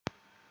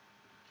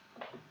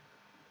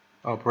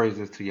All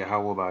praises to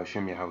Yahweh by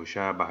Hashem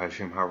Yahushua by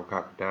Hashem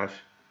Harakakadash.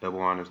 Double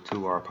honors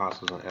to our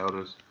apostles and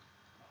elders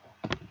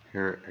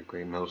here at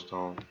Great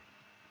Millstone.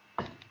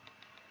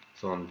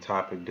 So on the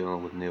topic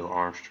dealing with Neil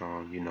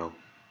Armstrong,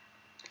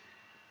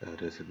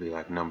 this would be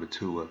like number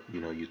two of,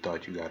 you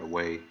thought you got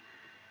away.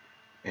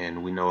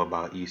 And we know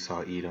about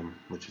Esau Edom,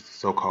 which is the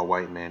so-called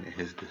white man, and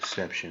his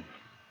deception.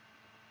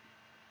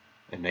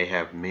 And they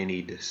have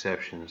many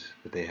deceptions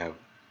that they have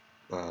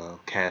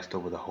cast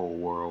over the whole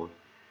world.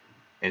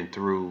 And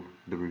through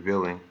the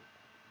revealing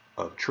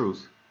of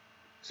truth,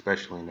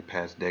 especially in the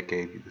past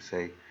decade, you could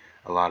say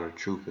a lot of the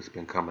truth has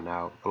been coming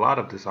out. A lot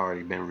of this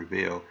already been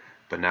revealed,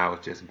 but now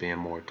it's just being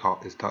more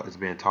talked. It's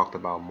being talked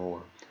about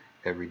more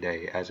every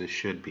day, as it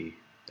should be,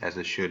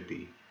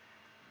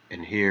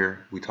 And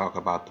here we talk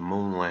about the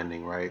moon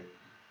landing, right?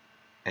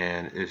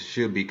 And it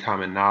should be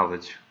common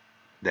knowledge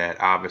that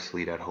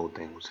obviously that whole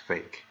thing was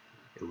fake.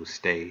 It was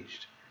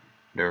staged.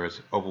 There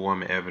is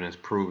overwhelming evidence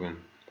proving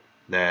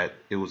that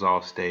it was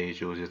all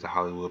staged. It was just a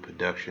Hollywood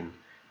production.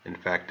 In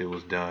fact, it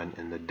was done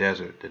in the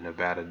desert, the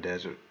Nevada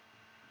desert.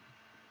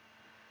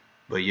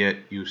 But yet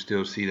you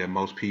still see that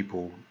most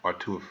people are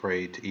too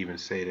afraid to even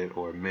say that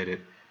or admit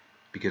it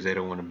because they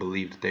don't want to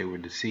believe that they were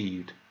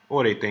deceived,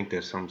 or they think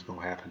that something's going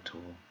to happen to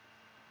them.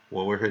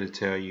 Well, we're here to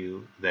tell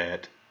you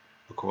that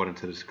according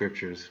to the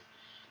scriptures,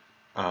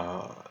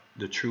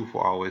 the truth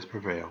will always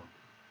prevail.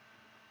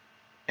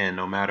 And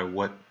no matter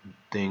what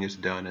thing is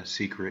done in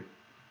secret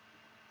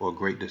or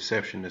great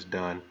deception is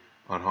done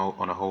on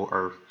the whole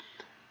earth,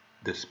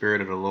 the Spirit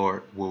of the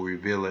Lord will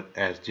reveal it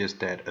as just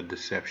that, a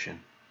deception.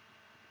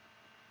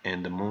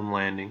 And the moon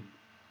landing,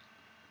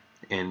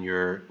 and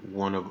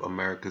one of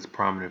America's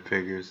prominent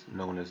figures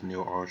known as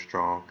Neil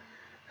Armstrong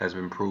has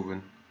been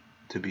proven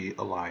to be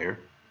a liar.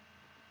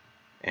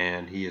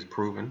 And he has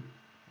proven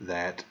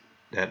that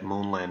that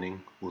moon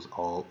landing was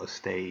all a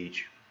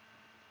stage.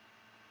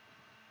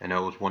 And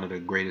that was one of the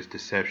greatest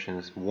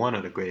deceptions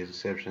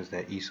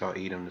that Esau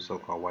Edom, the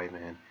so-called white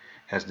man,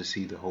 has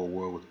deceived the whole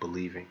world with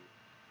believing.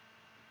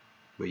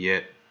 But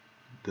yet,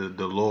 the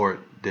Lord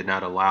did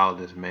not allow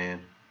this man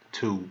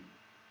to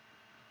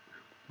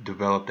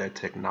develop that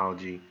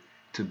technology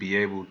to be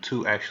able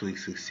to actually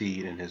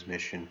succeed in his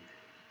mission.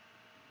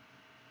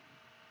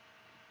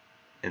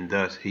 And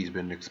thus, he's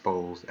been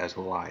exposed as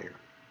a liar.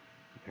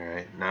 All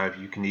right. Now, if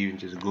you can even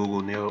just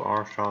Google Neil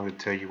Armstrong, it'll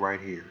tell you right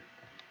here.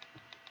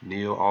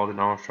 Neil Alden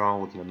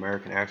Armstrong was an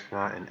American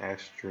astronaut and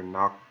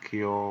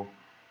astronautical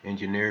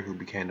engineer who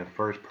became the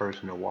first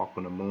person to walk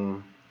on the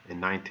moon in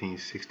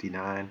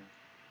 1969.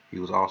 He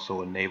was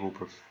also a naval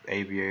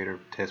aviator,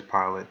 test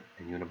pilot,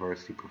 and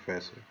university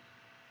professor.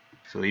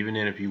 So even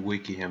then, if you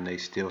wiki him, they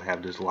still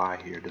have this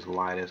lie here, this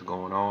lie that's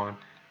going on,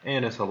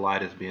 and it's a lie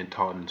that's being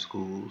taught in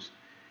schools.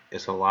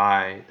 It's a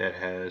lie that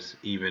has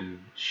even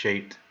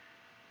shaped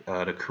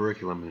the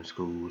curriculum in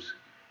schools.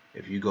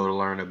 If you go to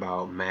learn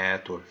about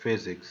math or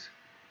physics,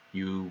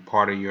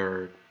 part of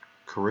your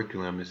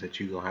curriculum is that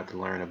you're going to have to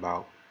learn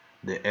about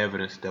the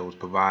evidence that was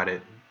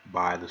provided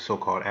by the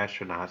so-called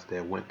astronauts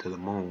that went to the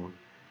moon,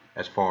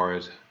 as far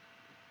as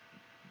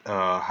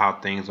how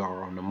things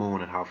are on the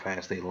moon and how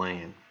fast they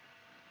land.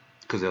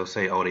 Because they'll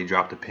say, oh, they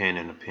dropped a pin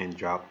and the pin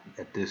dropped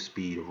at this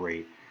speed of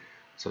rate.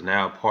 So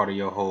now part of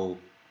your whole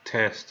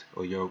test,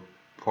 or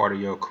part of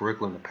your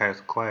curriculum to pass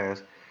the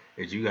class,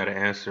 is you got to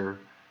answer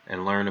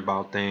and learn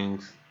about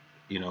things.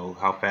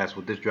 How fast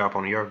would this drop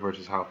on the earth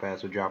versus how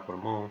fast would drop on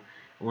the moon?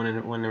 When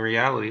in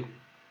reality,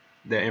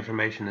 that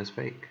information is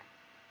fake.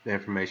 The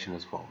information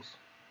is false.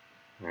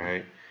 All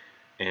right?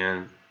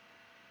 And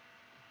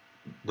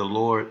the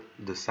Lord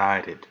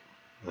decided,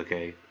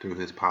 through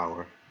his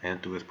power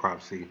and through his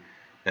prophecy,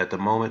 that the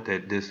moment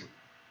that this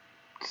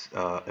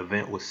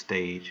event was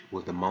staged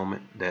was the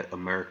moment that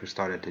America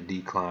started to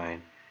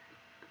decline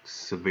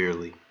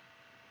severely,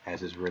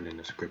 as is written in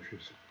the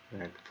scriptures.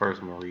 All right,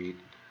 first I'm going to read.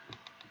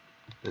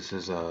 This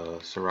is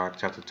Sirach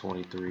chapter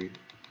 23,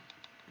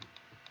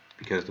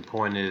 because the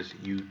point is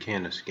you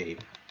can't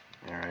escape.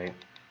 All right.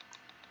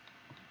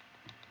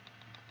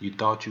 You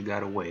thought you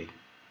got away.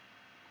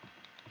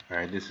 All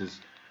right. This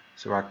is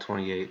Sirach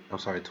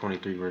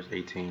 23 verse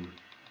 18.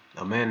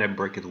 A man that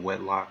breaketh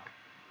wedlock,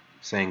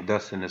 saying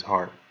thus in his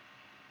heart,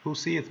 who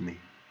seeth me?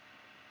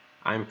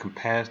 I am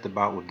compassed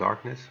about with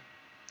darkness,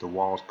 the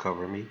walls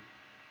cover me,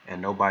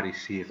 and nobody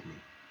seeth me.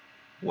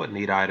 What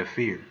need I to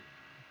fear?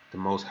 The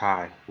Most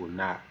High will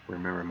not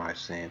remember my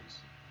sins.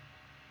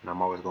 And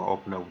I'm always going to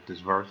open up with this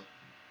verse,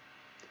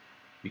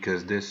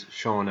 because this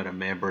showing that a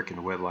man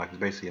breaking wedlock is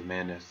basically a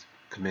man that's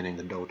committing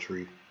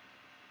adultery,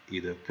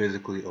 either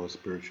physically or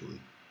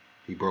spiritually.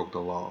 He broke the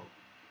law.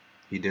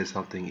 He did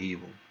something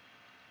evil.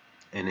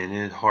 And in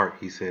his heart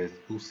he says,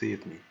 who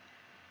seeth me?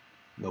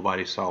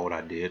 Nobody saw what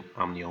I did.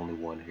 I'm the only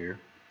one here.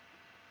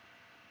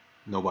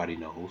 Nobody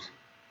knows.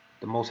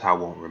 The Most High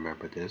won't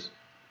remember this.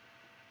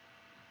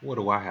 What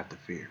do I have to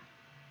fear?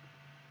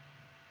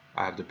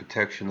 I have the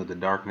protection of the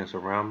darkness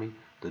around me,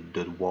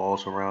 the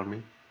walls around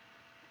me.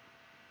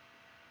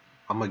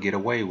 I'm going to get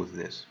away with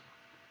this.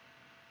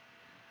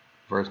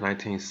 Verse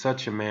 19,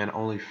 such a man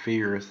only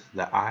feareth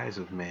the eyes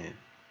of man,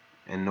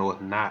 and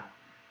knoweth not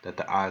that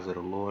the eyes of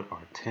the Lord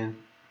are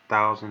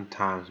 10,000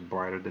 times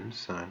brighter than the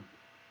sun,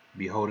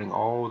 beholding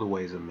all the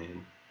ways of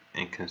men,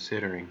 and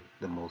considering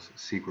the most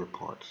secret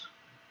parts.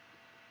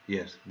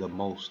 Yes, the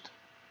most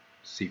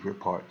secret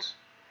parts.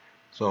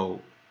 So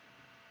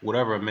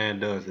whatever a man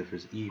does, if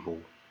it's evil,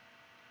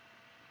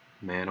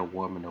 man or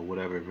woman or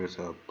whatever, if it's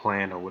a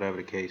plan or whatever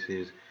the case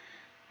is,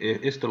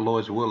 it's the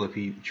Lord's will if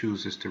he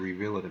chooses to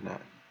reveal it or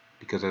not.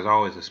 Because there's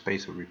always a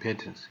space of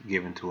repentance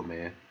given to a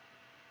man.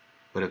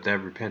 But if that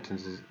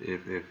repentance is,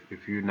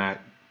 if you're not,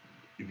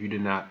 if you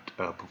did not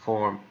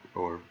perform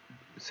or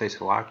say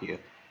Salakia,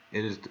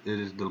 it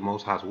is the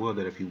Most High's will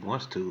that if he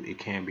wants to, it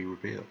can be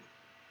revealed.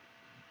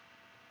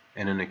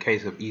 And in the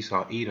case of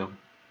Esau Edom,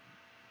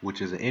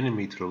 which is an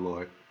enemy to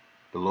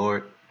the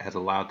Lord has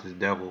allowed this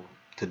devil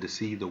to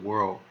deceive the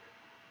world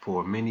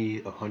for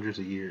many hundreds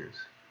of years.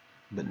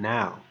 But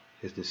now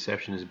his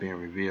deception is being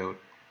revealed,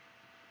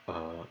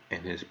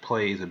 and his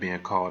plays are being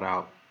called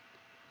out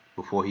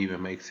before he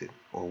even makes it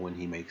or when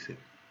he makes it.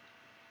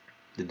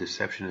 The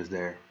deception is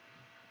there.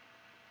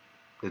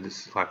 The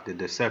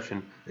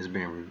deception is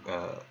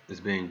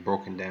being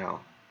broken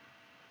down,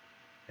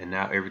 and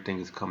now everything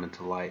is coming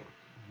to light.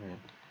 Right?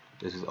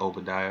 This is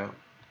Obadiah.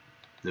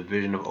 The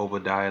vision of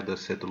Obadiah,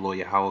 thus said the Lord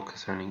Yahweh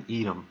concerning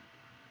Edom.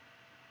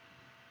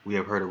 We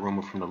have heard a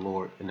rumor from the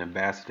Lord, an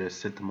ambassador is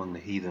sent among the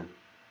heathen.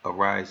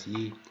 Arise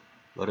ye,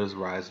 let us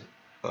rise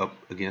up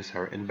against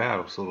her in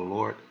battle. So the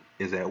Lord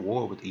is at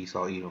war with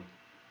Esau Edom.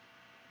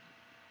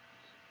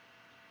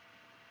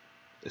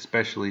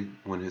 Especially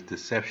when his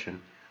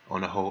deception on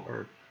the whole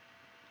earth,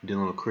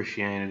 dealing with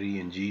Christianity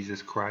and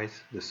Jesus Christ,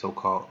 the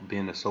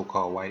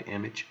so-called white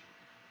image,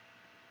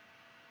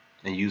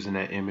 and using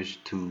that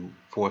image to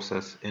force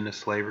us into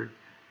slavery.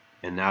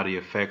 And now the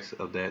effects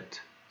of that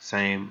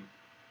same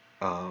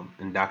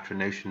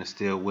indoctrination is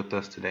still with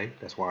us today.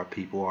 That's why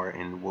people are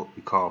in what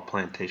we call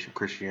plantation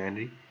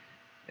Christianity,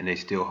 and they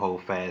still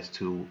hold fast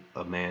to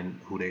a man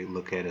who they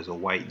look at as a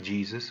white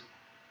Jesus,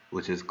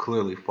 which is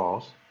clearly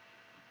false.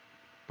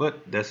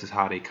 But this is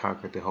how they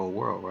conquered the whole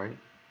world, right?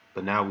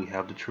 But now we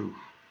have the truth.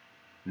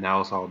 Now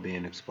it's all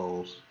being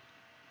exposed.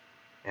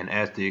 And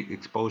as the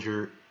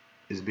exposure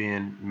is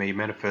being made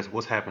manifest,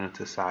 what's happening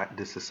to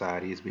this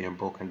society is being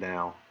broken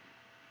down,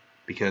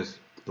 because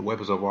the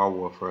weapons of our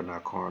warfare are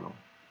not carnal,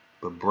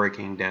 but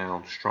breaking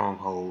down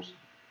strongholds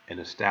and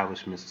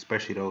establishments,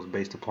 especially those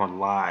based upon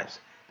lies.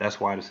 That's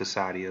why the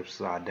society is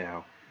upside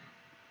down,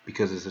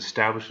 because it's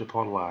established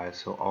upon lies.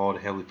 So all the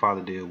Heavenly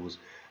Father did was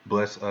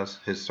bless us,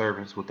 his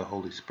servants, with the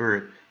Holy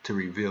Spirit to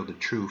reveal the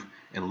truth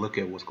and look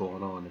at what's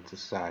going on in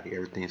society.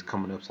 Everything's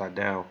coming upside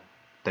down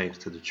thanks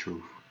to the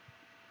truth.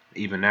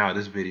 Even now,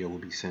 this video will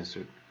be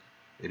censored.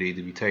 It'll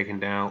either be taken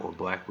down or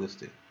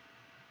blacklisted.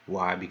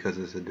 Why? Because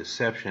it's a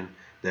deception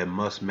that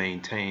must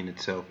maintain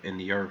itself in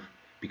the earth.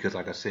 Because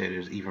like I said,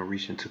 it's even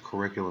reaching to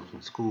curriculums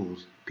in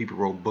schools. People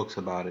wrote books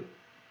about it.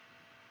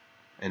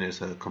 And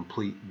it's a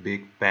complete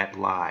big fat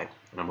lie.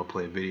 And I'm going to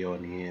play a video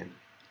in the end.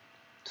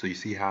 So you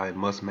see how it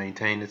must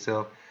maintain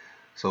itself?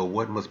 So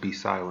what must be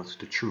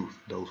silenced? The truth.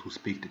 Those who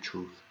speak the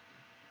truth.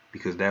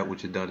 Because that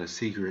which is done in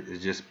secret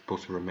is just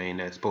supposed to remain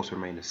that. It's supposed to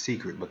remain a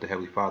secret, but the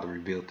Heavenly Father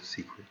revealed the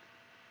secret.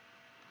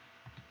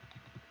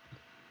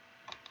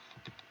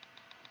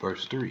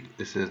 Verse 3,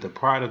 it says, the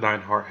pride of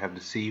thine heart have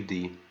deceived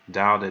thee,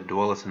 thou that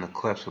dwellest in the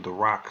clefts of the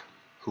rock,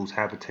 whose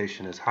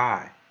habitation is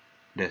high,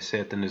 that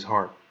saith in his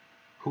heart,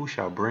 who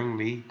shall bring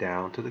me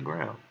down to the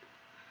ground?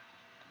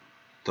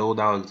 Though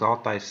thou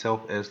exalt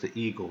thyself as the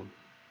eagle,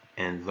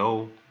 and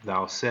though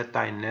thou set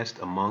thy nest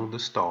among the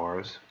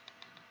stars,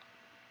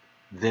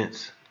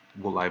 thence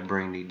will I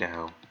bring thee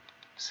down,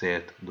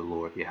 saith the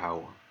Lord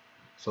Yahweh.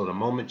 So the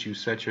moment you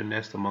set your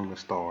nest among the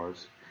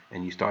stars,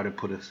 and you started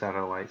putting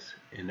satellites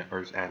in the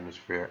Earth's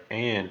atmosphere,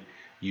 and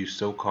you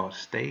so-called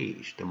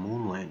staged the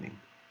moon landing,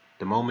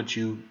 the moment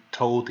you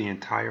told the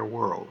entire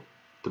world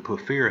to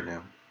put fear in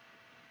them,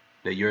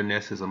 that your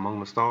nest is among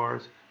the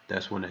stars,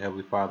 that's when the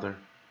Heavenly Father,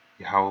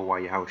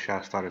 Yahweh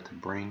Shah, started to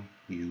bring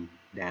you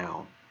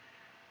down.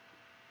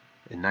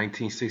 In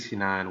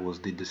 1969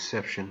 was the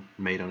deception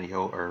made on the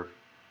whole earth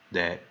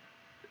that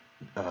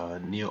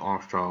Neil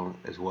Armstrong,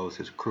 as well as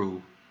his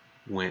crew,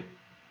 went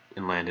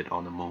and landed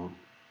on the moon.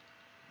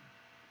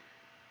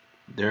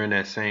 During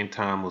that same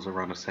time was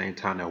around the same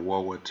time that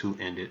World War II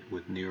ended,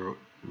 with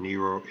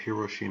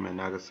Hiroshima and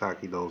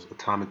Nagasaki. Those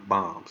atomic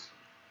bombs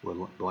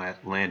were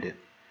landed.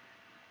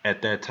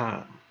 At that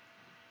time,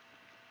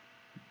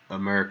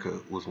 America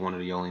was one of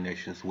the only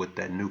nations with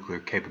that nuclear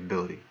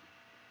capability.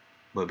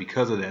 But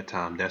because of that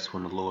time, that's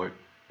when the Lord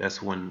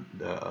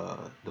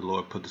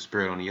put the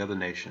Spirit on the other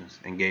nations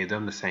and gave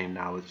them the same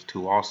knowledge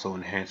to also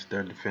enhance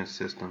their defense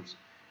systems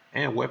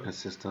and weapon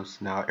systems.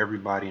 Now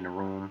everybody in the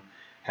room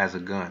has a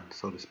gun,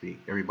 so to speak.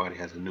 Everybody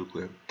has a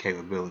nuclear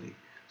capability.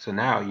 So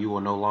now you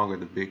are no longer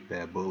the big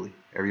bad bully.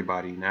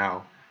 Everybody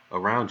now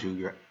around you,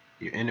 your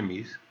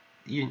enemies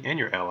and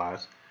your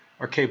allies,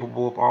 are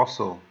capable of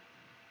also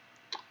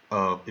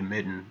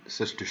emitting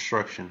such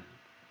destruction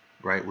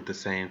right, with the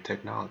same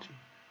technology.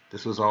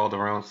 This was all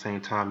around the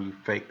same time you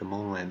faked the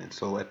moon landing.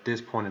 So at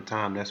this point in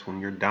time, that's when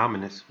your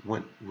dominance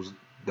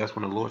that's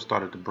when the Lord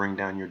started to bring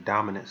down your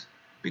dominance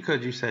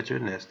because you set your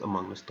nest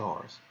among the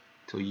stars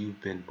till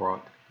you've been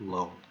brought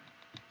low.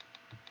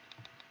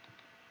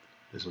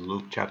 This is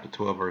Luke chapter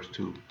 12, verse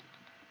 2.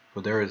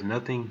 For there is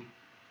nothing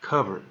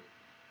covered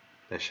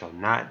that shall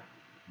not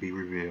be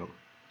revealed,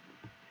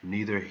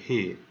 neither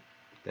hid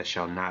that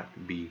shall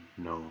not be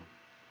known.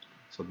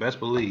 So best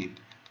believe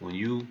when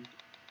you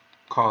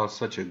cause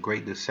such a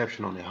great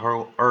deception on the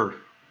whole earth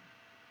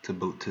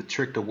to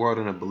trick the world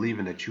into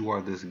believing that you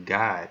are this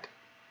God,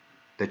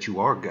 that you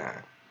are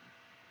God,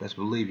 best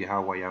believe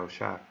Yahweh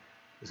Yahushua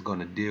is going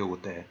to deal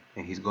with that,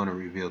 and he's going to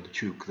reveal the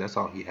truth, because that's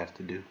all he has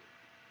to do.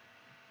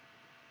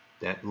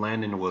 That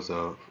landing was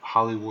a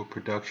Hollywood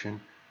production.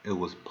 It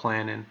was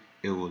planning.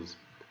 It was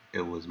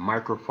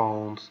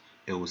microphones.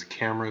 It was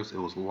cameras. It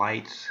was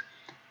lights.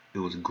 It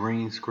was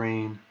green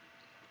screen.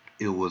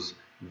 It was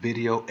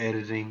video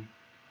editing.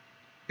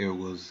 It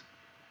was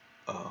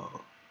a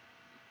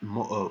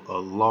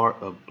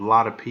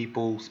lot of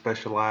people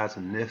specialize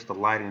in this, the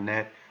light and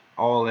that,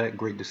 all that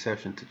great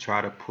deception to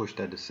try to push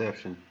that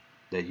deception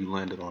that you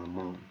landed on the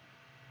moon.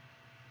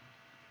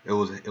 It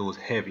was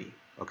heavy.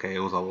 Okay, it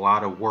was a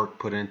lot of work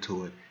put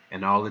into it,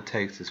 and all it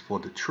takes is for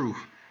the truth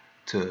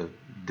to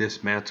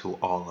dismantle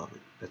all of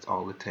it. That's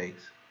all it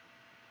takes.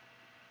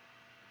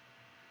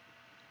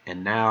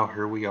 And now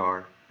here we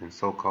are in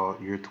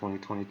so-called year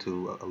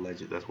 2022,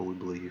 alleged. That's what we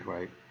believe,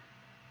 right?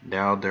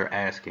 Now they're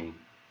asking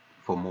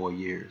for more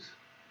years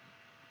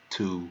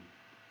to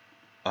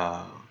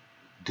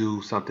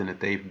do something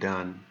that they've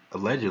done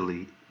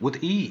allegedly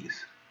with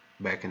ease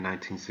back in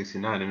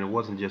 1969, and it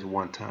wasn't just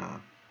one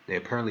time. They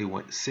apparently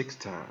went 6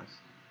 times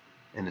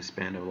in the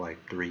span of like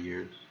 3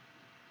 years.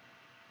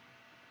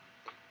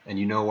 And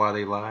you know why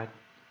they lied?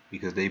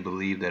 Because they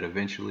believed that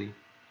eventually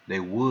they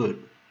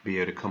would be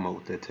able to come up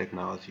with that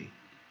technology.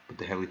 But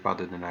the Heavenly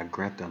Father did not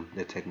grant them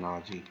that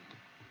technology.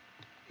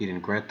 He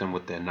didn't grant them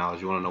with that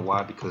knowledge. You want to know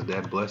why? Because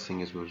that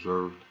blessing is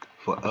reserved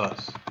for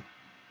us.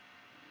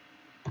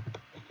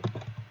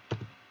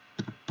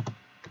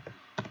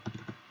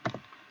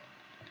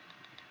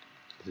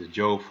 This is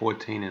Job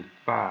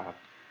 14:5.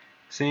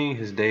 Seeing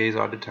his days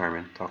are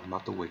determined, talking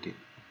about the wicked,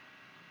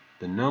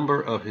 the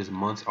number of his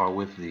months are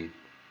with thee.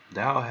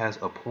 Thou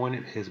hast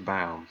appointed his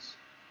bounds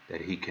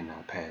that he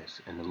cannot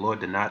pass. And the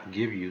Lord did not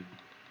give you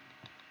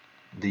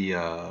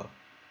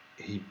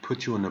he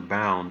put you in the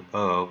bound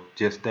of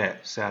just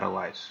that,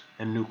 satellites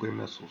and nuclear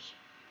missiles.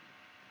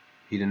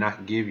 He did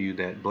not give you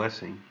that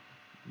blessing,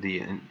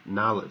 the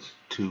knowledge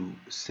to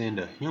send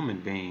a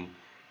human being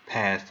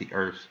past the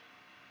Earth's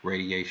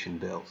radiation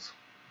belts.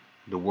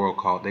 The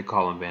world they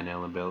call them Van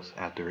Allen belts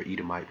after an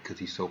Edomite because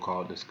he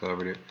so-called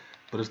discovered it,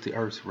 but it's the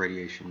Earth's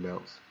radiation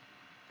belts.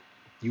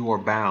 You are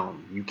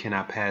bound. You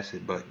cannot pass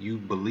it, but you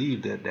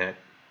believe that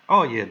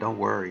oh yeah, don't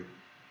worry.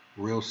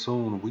 Real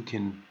soon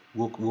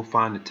we'll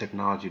find the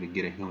technology to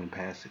get a human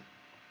past it.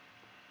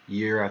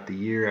 Year after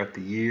year after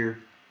year,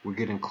 we're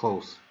getting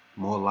close.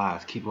 More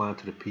lies. Keep lying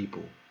to the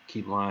people.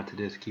 Keep lying to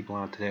this. Keep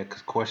lying to that,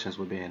 because questions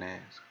were being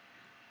asked.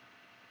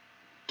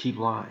 Keep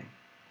lying.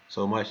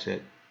 So much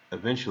that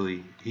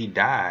eventually he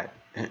died,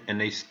 and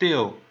they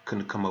still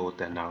couldn't come up with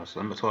that knowledge.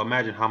 So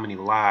imagine how many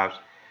lives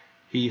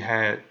he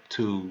had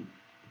to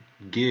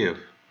give,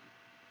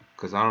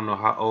 because I don't know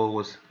how old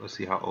was. Let's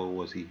see, how old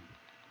was he?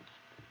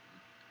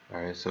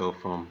 All right, so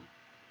from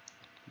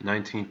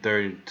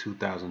 1930 to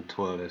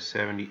 2012, that's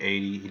 70,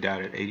 80. He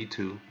died at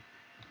 82,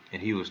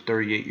 and he was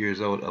 38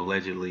 years old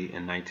allegedly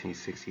in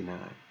 1969.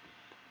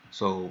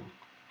 So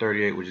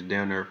 38, which is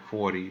down there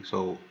 40.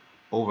 So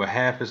over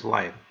half his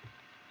life,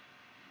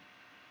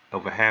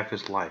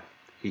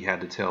 he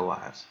had to tell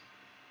lies.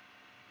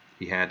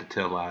 He had to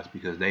tell lies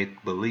because they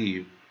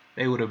believed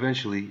they would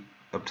eventually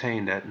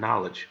obtain that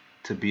knowledge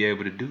to be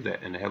able to do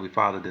that, and the Heavenly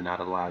Father did not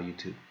allow you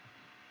to.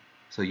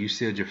 So you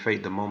sealed your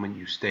fate the moment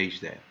you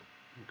staged that.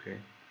 Okay?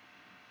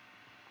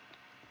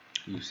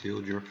 You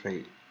sealed your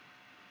fate.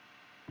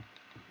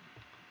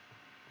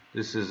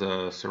 This is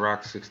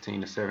Sirach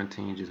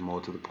 16:17, just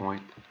more to the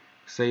point.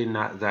 Say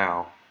not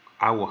thou,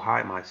 I will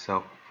hide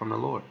myself from the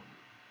Lord.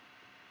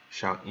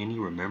 Shall any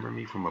remember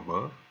me from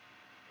above?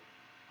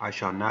 I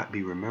shall not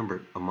be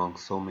remembered among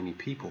so many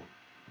people.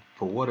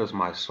 For what is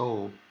my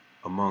soul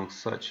among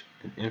such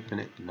an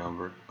infinite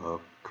number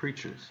of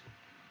creatures?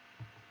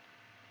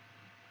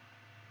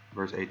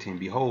 Verse 18,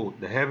 behold,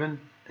 the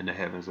heaven and the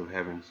heavens of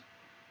heavens,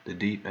 the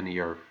deep and the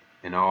earth,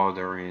 and all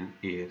therein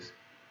is,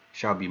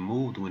 shall be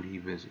moved when he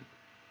visit.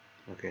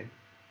 Okay?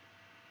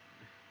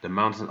 The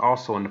mountains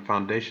also and the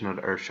foundation of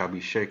the earth shall be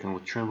shaken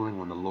with trembling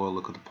when the Lord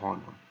looketh upon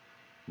them.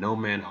 No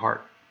man's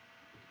heart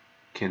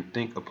can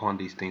think upon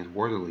these things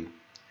worthily,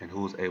 and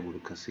who is able to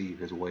conceive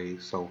his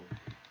ways? So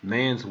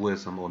man's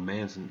wisdom or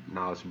man's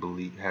knowledge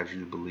has you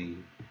to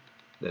believe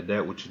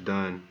that which you've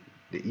done,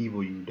 the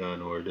evil you've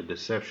done, or the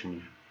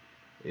deception,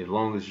 as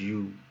long as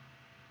you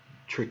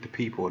trick the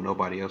people and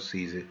nobody else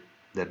sees it,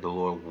 that the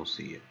Lord won't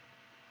see it.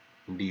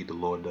 Indeed, the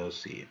Lord does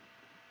see it.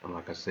 And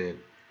like I said,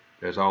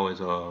 there's always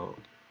a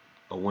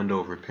window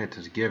of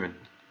repentance given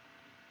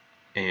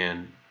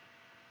and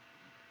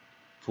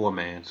for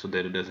man, so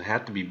that it doesn't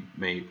have to be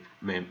made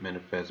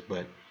manifest.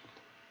 But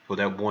for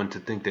that one to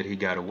think that he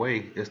got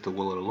away, it's the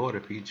will of the Lord.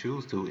 If he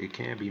chooses to, it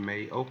can be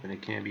made open,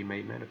 it can be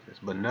made manifest.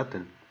 But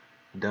nothing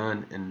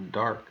done in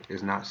dark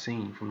is not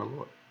seen from the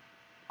Lord.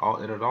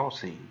 It is all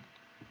seen.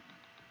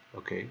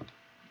 Okay.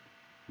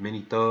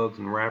 Many thugs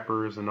and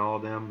rappers and all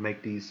them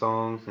make these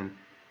songs, and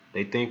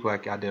they think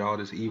like I did all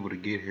this evil to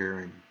get here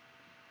and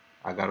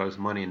I got all this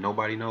money and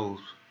nobody knows.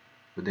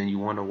 But then you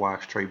wonder why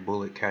a stray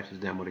bullet catches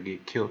them when they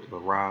get killed or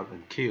robbed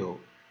and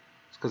killed.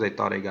 It's because they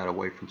thought they got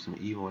away from some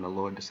evil and the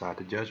Lord decided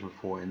to judge them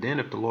for it. And then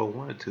if the Lord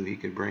wanted to, he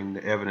could bring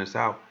the evidence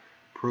out,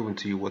 proving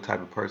to you what type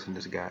of person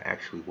this guy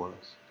actually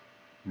was.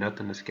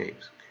 Nothing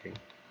escapes. Okay.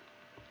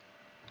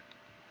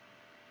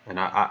 And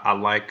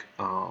I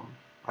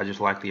just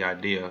like the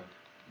idea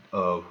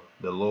of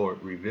the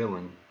Lord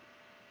revealing,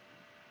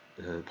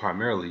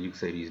 primarily you could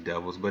say these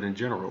devils, but in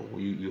general,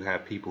 you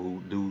have people who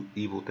do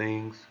evil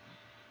things,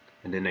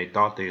 and then they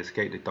thought they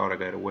escaped, they thought I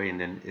got away, and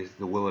then it's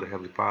the will of the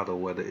Heavenly Father,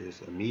 whether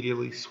it's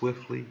immediately,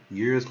 swiftly,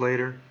 years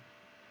later,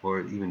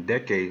 or even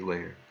decades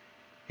later,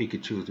 he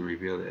could choose to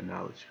reveal that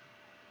knowledge.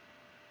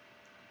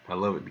 I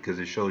love it because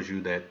it shows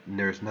you that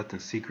there's nothing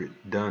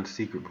done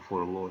secret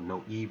before the Lord.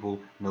 No evil,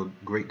 no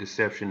great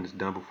deception is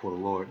done before the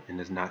Lord and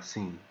is not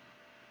seen.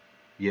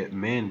 Yet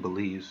man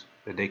believes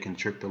that they can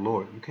trick the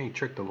Lord. You can't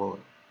trick the Lord.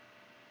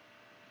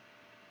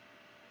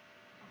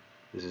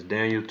 This is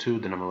Daniel 2,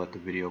 then I'm going to let the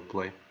video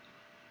play.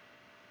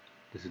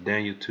 This is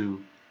Daniel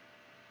 2,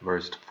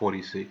 verse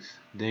 46.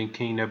 Then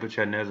King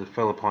Nebuchadnezzar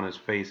fell upon his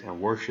face and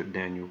worshipped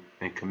Daniel,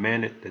 and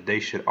commanded that they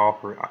should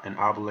offer an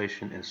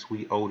oblation and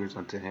sweet odors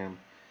unto him.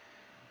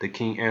 The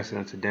king answered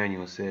unto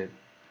Daniel and said,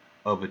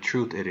 Of a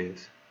truth it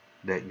is,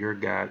 that your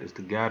God is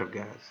the God of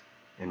gods,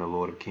 and the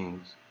Lord of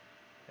kings,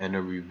 and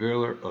a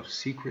revealer of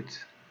secrets,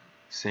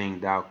 seeing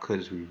thou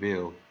couldst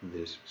reveal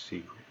this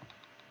secret.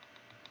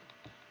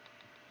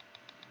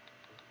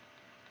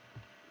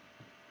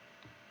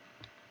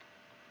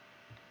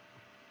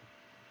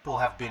 People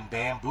have been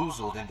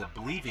bamboozled into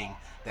believing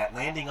that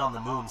landing on the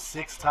moon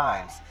 6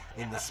 times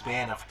in the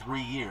span of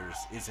 3 years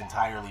is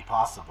entirely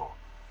possible.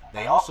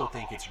 They also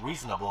think it's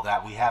reasonable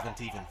that we haven't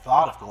even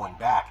thought of going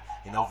back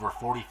in over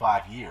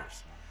 45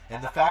 years.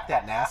 And the fact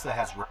that NASA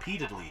has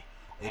repeatedly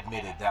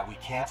admitted that we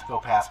can't go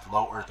past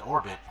low Earth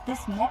orbit.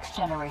 This next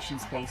generation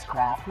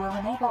spacecraft will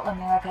enable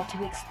America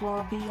to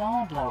explore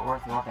beyond low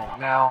Earth orbit.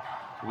 Now,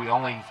 we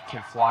only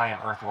can fly in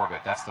Earth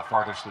orbit. That's the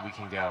farthest that we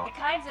can go. The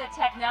kinds of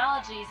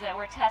technologies that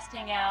we're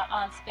testing out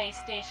on Space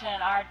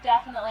Station are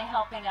definitely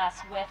helping us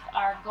with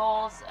our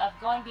goals of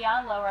going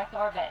beyond low Earth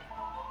orbit.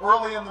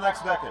 Early in the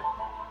next decade,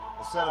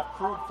 a set of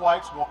crewed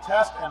flights will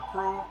test and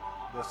prove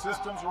the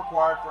systems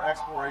required for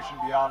exploration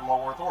beyond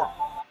low Earth orbit.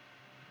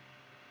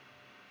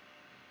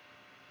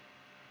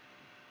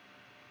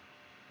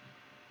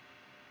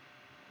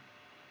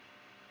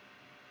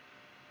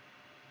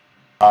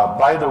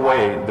 By the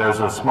way, there's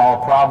a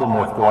small problem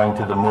with going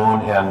to the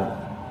moon, and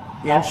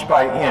inch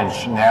by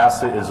inch,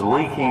 NASA is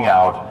leaking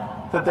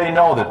out that they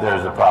know that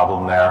there's a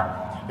problem there.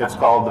 It's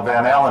called the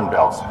Van Allen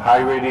belts, high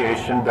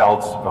radiation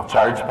belts of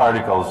charged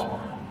particles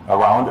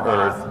around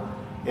Earth,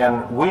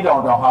 and we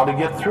don't know how to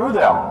get through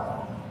them,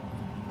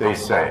 they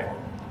say.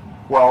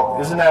 Well,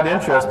 isn't that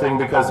interesting,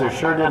 because there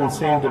sure didn't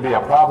seem to be a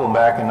problem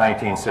back in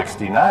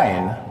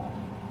 1969.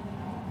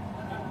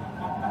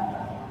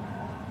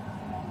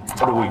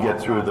 How do we get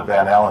through the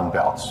Van Allen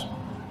belts?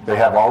 They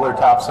have all their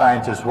top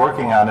scientists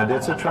working on it.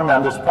 It's a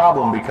tremendous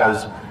problem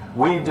because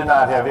we do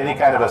not have any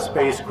kind of a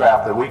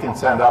spacecraft that we can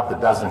send up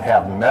that doesn't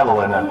have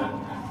metal in it.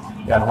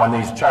 And when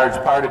these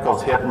charged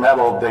particles hit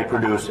metal, they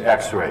produce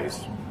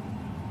X-rays.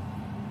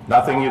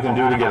 Nothing you can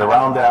do to get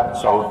around that.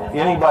 So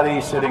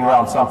anybody sitting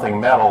around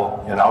something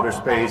metal in outer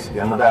space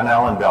in the Van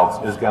Allen belts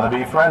is going to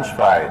be French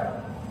fried.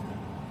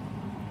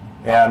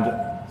 And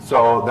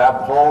so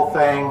that whole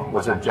thing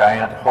was a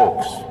giant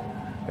hoax.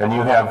 And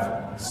you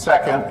have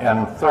second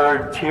and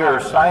third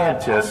tier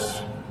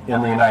scientists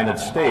in the United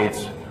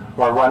States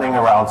who are running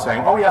around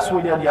saying, oh yes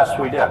we did, yes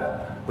we did.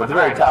 But the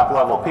very top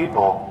level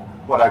people,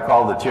 what I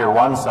call the tier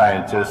 1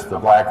 scientists, the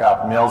black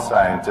op mill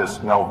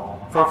scientists, know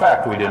for a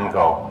fact we didn't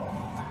go.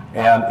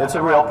 And it's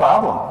a real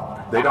problem.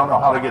 They don't know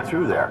how to get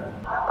through there.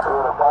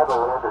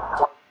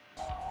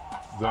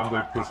 Then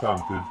they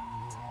presented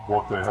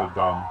what they had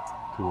done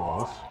to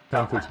us.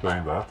 Can't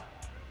explain that.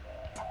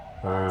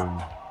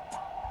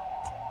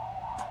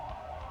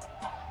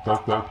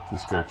 That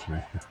escapes me.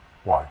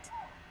 Why?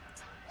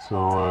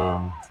 So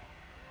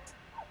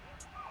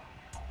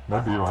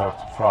maybe you have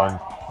to find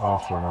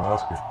Armstrong and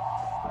ask him.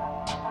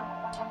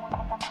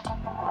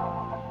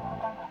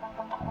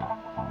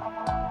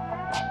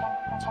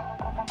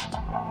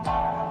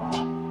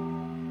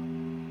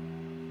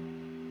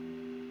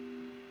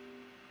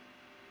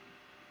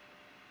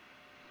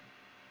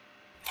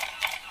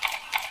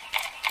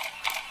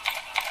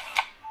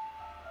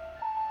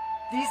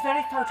 These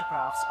very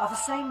photographs are the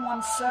same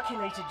ones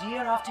circulated year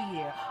after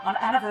year on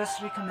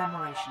anniversary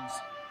commemorations.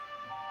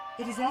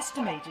 It is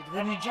estimated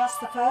that in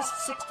just the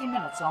first 60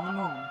 minutes on the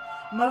moon,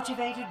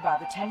 motivated by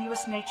the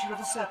tenuous nature of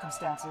the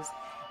circumstances,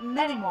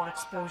 many more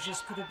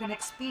exposures could have been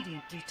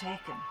expediently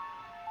taken.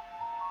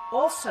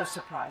 Also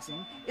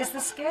surprising is the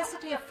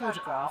scarcity of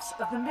photographs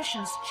of the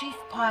mission's chief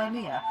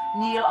pioneer,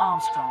 Neil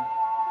Armstrong,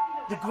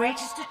 the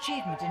greatest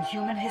achievement in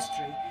human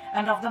history,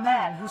 and of the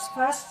man whose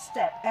first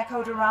step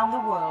echoed around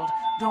the world,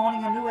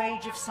 dawning a new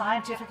age of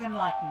scientific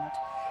enlightenment.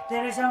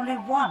 There is only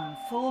one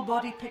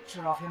full-body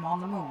picture of him on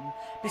the moon,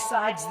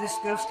 besides this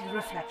ghostly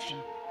reflection.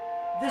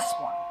 This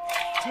one,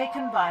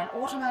 taken by an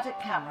automatic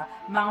camera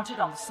mounted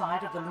on the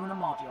side of the lunar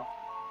module.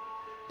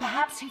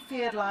 Perhaps he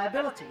feared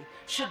liability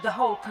should the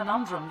whole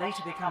conundrum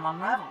later become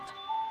unraveled.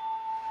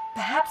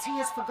 Perhaps he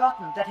has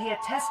forgotten that he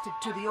attested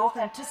to the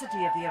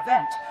authenticity of the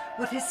event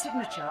with his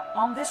signature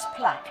on this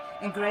plaque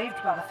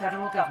engraved by the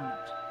federal government.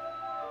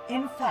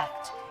 In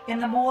fact, in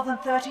the more than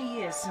 30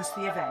 years since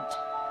the event,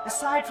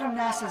 aside from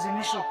NASA's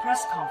initial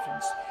press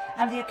conference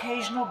and the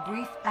occasional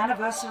brief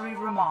anniversary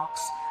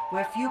remarks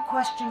where few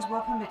questions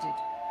were permitted,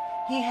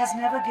 he has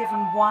never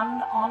given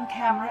one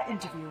on-camera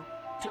interview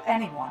to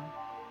anyone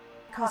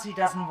because he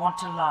doesn't want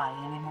to lie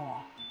anymore.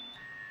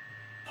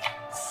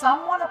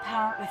 Someone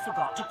apparently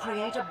forgot to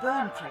create a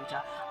burn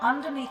crater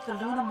underneath the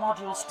lunar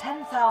module's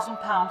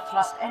 10,000-pound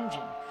thrust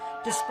engine,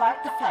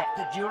 despite the fact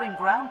that during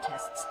ground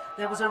tests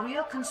there was a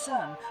real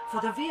concern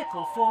for the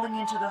vehicle falling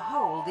into the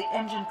hole the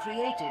engine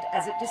created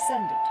as it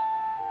descended.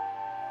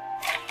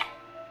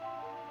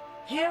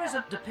 Here is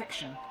a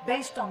depiction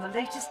based on the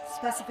latest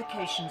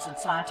specifications and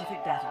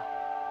scientific data.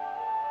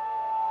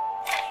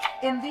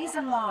 In these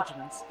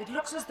enlargements, it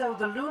looks as though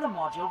the lunar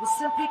module was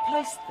simply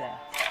placed there,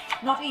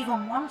 not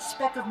even one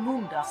speck of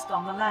moon dust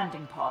on the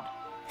landing pod.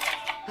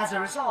 As a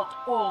result,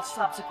 all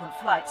subsequent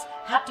flights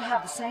had to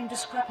have the same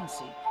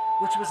discrepancy,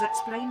 which was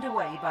explained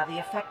away by the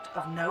effect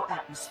of no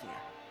atmosphere.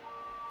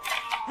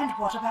 And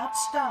what about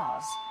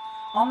stars?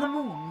 On the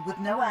moon, with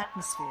no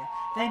atmosphere,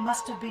 they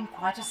must have been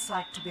quite a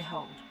sight to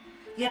behold.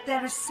 Yet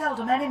there is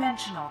seldom any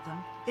mention of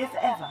them, if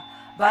ever,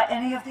 by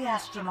any of the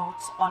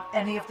astronauts on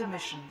any of the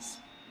missions.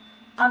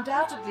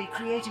 Undoubtedly,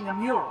 creating a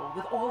mural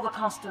with all the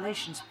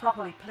constellations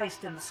properly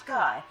placed in the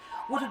sky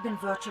would have been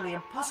virtually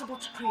impossible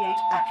to create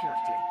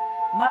accurately,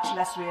 much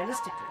less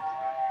realistically.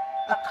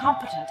 A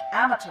competent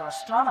amateur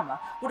astronomer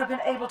would have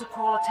been able to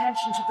call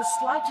attention to the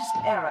slightest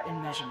error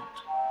in measurement.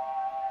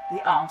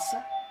 The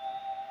answer?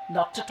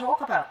 Not to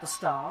talk about the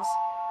stars.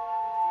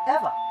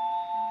 Ever.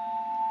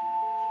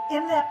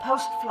 In their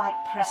post-flight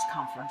press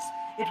conference,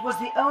 it was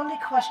the only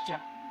question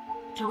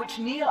to which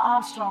Neil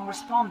Armstrong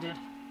responded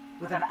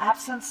with an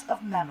absence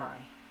of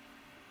memory.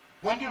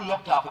 When you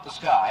looked up at the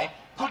sky,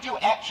 could you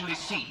actually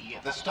see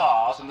the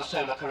stars and the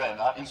solar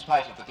corona in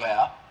spite of the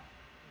glare?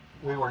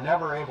 We were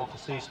never able to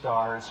see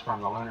stars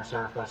from the lunar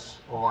surface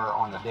or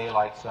on the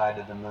daylight side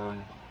of the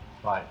moon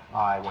by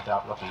eye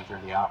without looking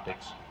through the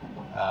optics.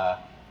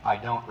 I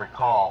don't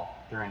recall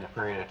during the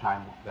period of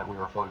time that we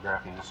were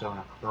photographing the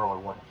solar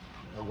corona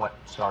what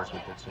stars we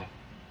could see.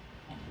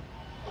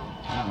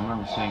 I don't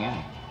remember seeing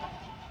any.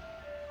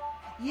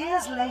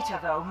 Years later,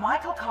 though,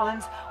 Michael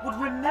Collins would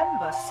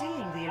remember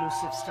seeing the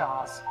elusive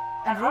stars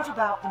and wrote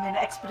about them in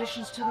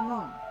Expeditions to the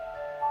Moon.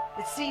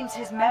 It seems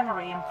his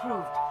memory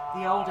improved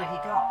the older he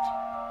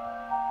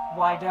got.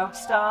 Why don't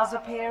stars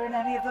appear in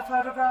any of the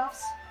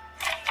photographs?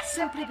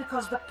 Simply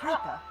because the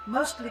proper,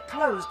 mostly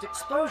closed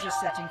exposure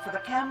setting for the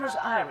camera's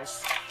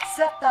iris,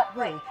 set that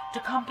way to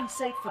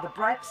compensate for the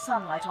bright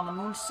sunlight on the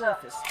moon's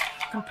surface,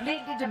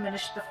 completely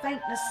diminished the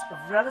faintness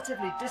of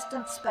relatively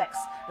distant specks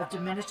of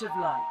diminutive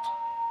light.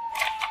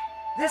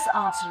 This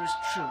answer is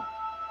true.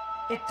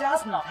 It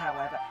does not,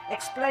 however,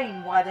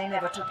 explain why they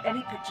never took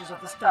any pictures of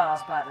the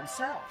stars by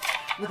themselves,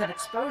 with an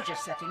exposure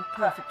setting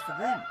perfect for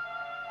them.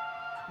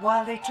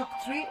 While they took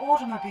 3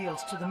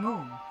 automobiles to the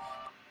moon.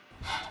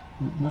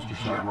 Mr.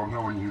 Cyril,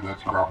 knowing you,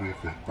 that's probably a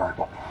fit. Right.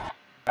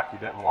 You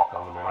didn't walk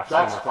on the moon.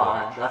 That's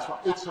fine. That's fine.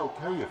 It's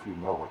okay if you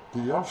know it.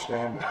 Do you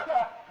understand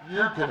that?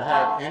 You can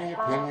have any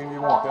opinion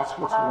you want. That's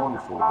what's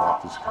wonderful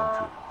about this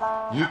country.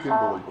 You can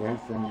believe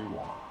anything you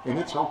want. And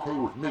it's okay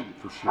with me,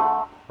 for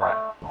sure.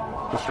 Right.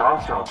 Mr.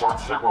 Armstrong, Bart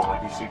Signal,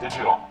 ABC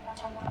Digital,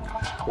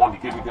 wanted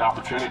to give you the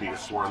opportunity to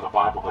swear in the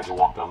Bible that you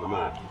walked on the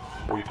moon.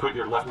 Will you put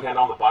your left hand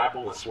on the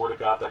Bible and swear to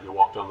God that you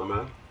walked on the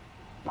moon?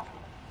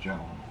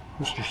 Gentlemen.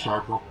 Mr.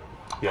 Cyril.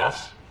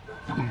 Yes?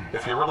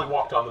 If you really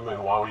walked on the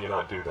moon, why would you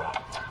not do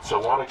that? So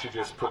why don't you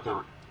just put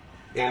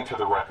into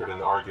the record in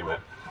the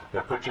argument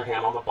and put your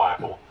hand on the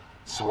Bible,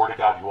 swear to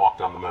God you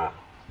walked on the moon.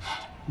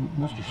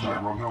 Mr.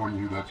 Cyril, knowing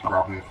you, that's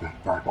probably a fit.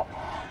 Right.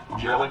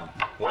 Really?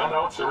 Well,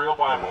 no, it's a real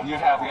Bible. You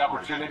have the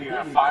opportunity to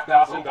have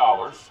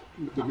 $5,000.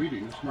 The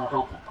meeting is not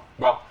open.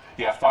 Well,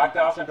 you have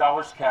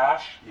 $5,000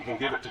 cash. You can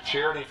give it to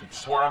charity if you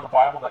swear on the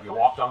Bible that you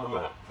walked on the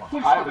moon.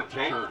 Please I have the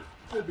tape.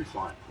 It'd be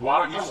fine. Why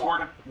don't you swear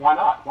to? Why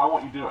not? Why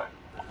won't you do it?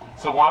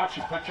 So why don't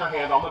you put your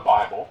hand on the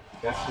Bible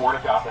and swear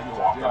to God that you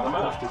walked on the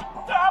moon?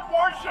 Stop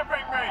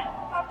worshiping me!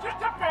 I'm just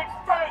a big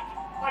fake,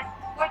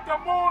 like the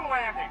moon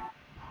landing.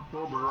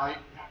 Wilbur Wright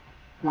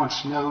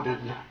once noted,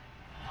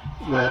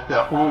 that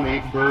the only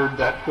bird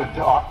that could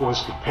talk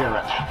was the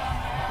parrot.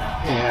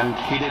 And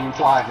he didn't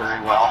fly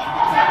very well.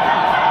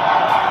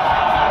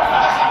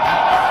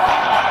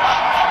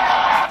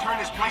 Turn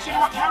this place into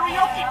a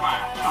karaoke bar.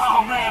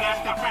 Oh man,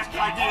 that's the best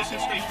idea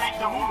since they faked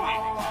the moon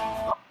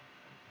landing.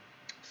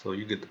 So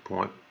you get the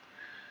point.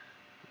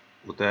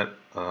 With that,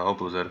 I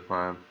hope it was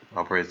edifying.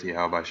 I'll praise to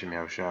Yahweh by Shem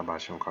Yahushua by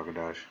Shem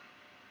Kakadash.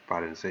 If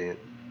I didn't say it,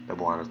 the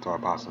Bwana Star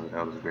Apostle and the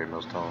Elders of Great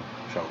Millstone.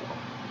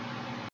 Shalom.